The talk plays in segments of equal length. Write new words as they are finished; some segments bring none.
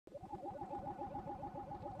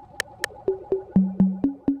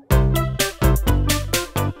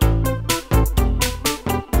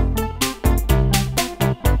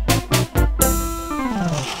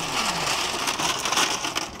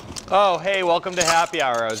Oh, hey, welcome to happy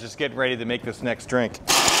hour. I was just getting ready to make this next drink.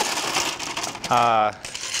 A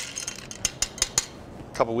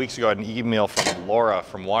couple weeks ago, I had an email from Laura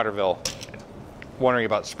from Waterville wondering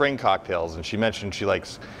about spring cocktails, and she mentioned she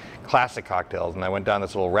likes classic cocktails, and I went down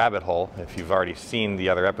this little rabbit hole. If you've already seen the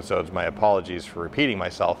other episodes, my apologies for repeating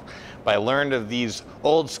myself, but I learned of these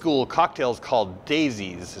old school cocktails called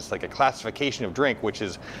daisies. It's like a classification of drink, which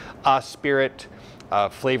is a spirit,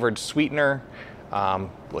 flavored sweetener,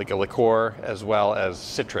 like a liqueur, as well as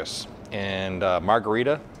citrus. And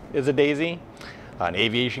margarita is a daisy. An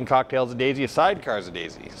aviation cocktail is a daisy, a sidecar is a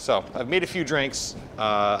daisy. So I've made a few drinks.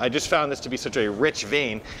 I just found this to be such a rich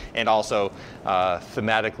vein and also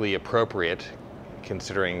thematically appropriate,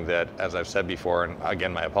 considering that, as I've said before, and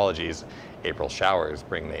again my apologies, April showers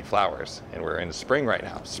bring May flowers, and we're in spring right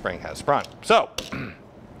now. Spring has sprung. So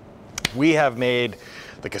we have made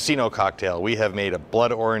the casino cocktail. We have made a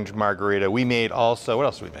blood orange margarita. We made also, what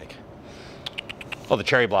else did we make? Oh, the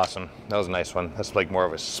cherry blossom. That was a nice one. That's like more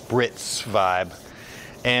of a spritz vibe.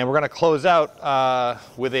 And we're gonna close out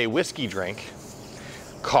with a whiskey drink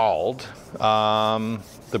called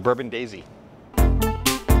the Bourbon Daisy.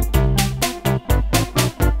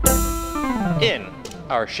 In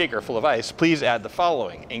our shaker full of ice, please add the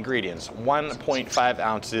following ingredients. 1.5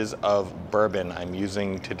 ounces of bourbon. I'm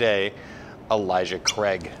using today Elijah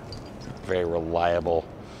Craig. Very reliable,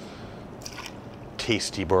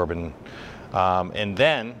 tasty bourbon. And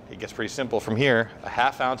then it gets pretty simple from here. A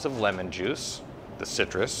 ½ ounce of lemon juice, the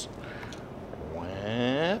citrus.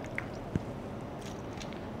 And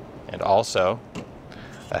also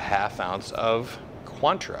a ½ ounce of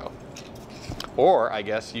Cointreau. Or I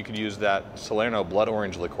guess you could use that Salerno blood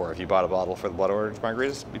orange liqueur if you bought a bottle for the blood orange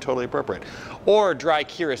margaritas. It'd be totally appropriate. Or dry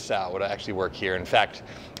curacao would actually work here. In fact,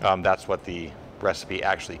 that's what the recipe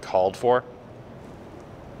actually called for.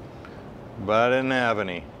 But I didn't have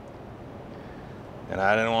any. And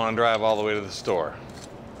I didn't want to drive all the way to the store.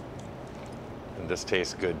 And this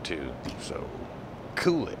tastes good too, so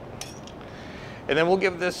cool it. And then we'll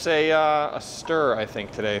give this a stir, I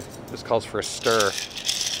think, today. This calls for a stir.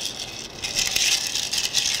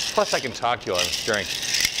 Plus I can talk to you while I'm stirring.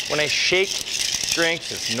 When I shake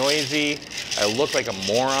drinks, it's noisy. I look like a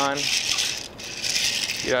moron.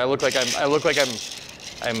 You know, I look like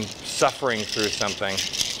I'm suffering through something.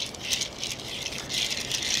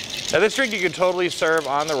 Now this drink you could totally serve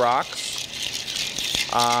on the rocks.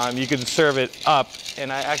 You can serve it up,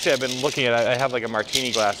 and I've been looking at it. I have like a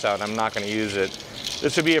martini glass out, and I'm not going to use it.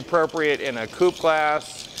 This would be appropriate in a coupe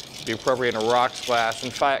glass. It'd be appropriate in a rocks glass.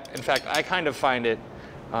 In fact, I kind of find it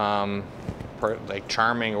like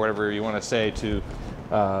charming, or whatever you want to say, to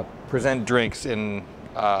present drinks in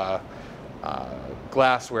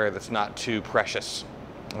glassware that's not too precious.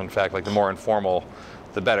 In fact, like the more informal,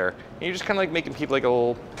 the better. And you're just kind of like making people like a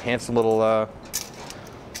little handsome little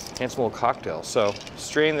cocktail. So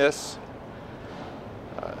strain this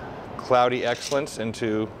cloudy excellence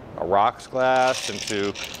into a rocks glass,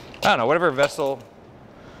 into, I don't know, whatever vessel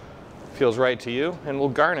feels right to you, and we'll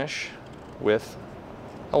garnish with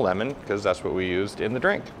a lemon, because that's what we used in the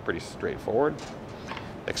drink. Pretty straightforward.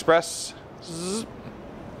 Express. Zzz.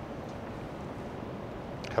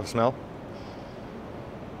 Have a smell.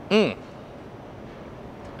 Mmm.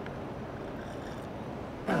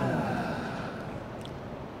 I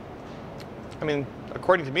mean,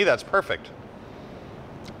 according to me, that's perfect.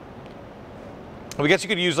 I guess you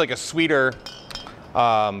could use like a sweeter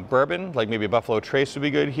bourbon, like maybe a Buffalo Trace would be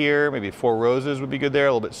good here, maybe Four Roses would be good there,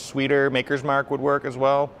 a little bit sweeter. Maker's Mark would work as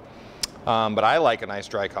well. But I like a nice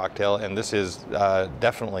dry cocktail, and this is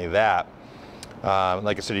definitely that.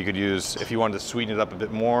 Like I said, you could use, if you wanted to sweeten it up a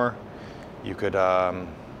bit more, you could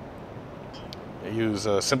use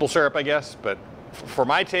a simple syrup, I guess, but for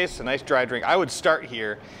my taste, a nice dry drink. I would start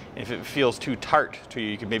here. If it feels too tart to you,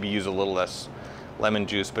 you could maybe use a little less lemon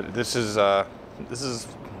juice, but this is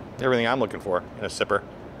everything I'm looking for in a sipper.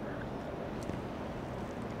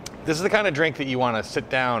 This is the kind of drink that you want to sit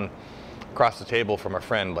down across the table from a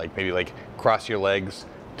friend, like maybe like cross your legs,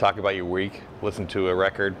 talk about your week, listen to a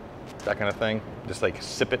record, that kind of thing. Just like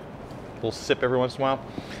sip it, a little sip every once in a while.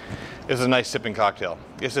 This is a nice sipping cocktail.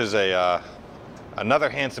 This is another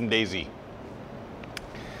handsome daisy.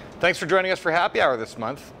 Thanks for joining us for happy hour this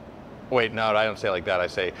month. Wait, no, I don't say it like that. I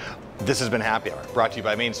say, this has been Happy Hour, brought to you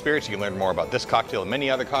by Maine Spirits. You can learn more about this cocktail and many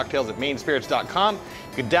other cocktails at mainspirits.com. You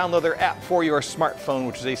can download their app for your smartphone,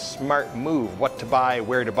 which is a smart move. What to buy,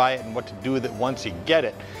 where to buy it, and what to do with it once you get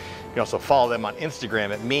it. You can also follow them on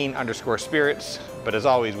Instagram at Maine_spirits. But as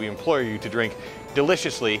always, we implore you to drink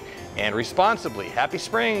deliciously and responsibly. Happy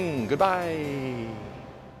spring. Goodbye.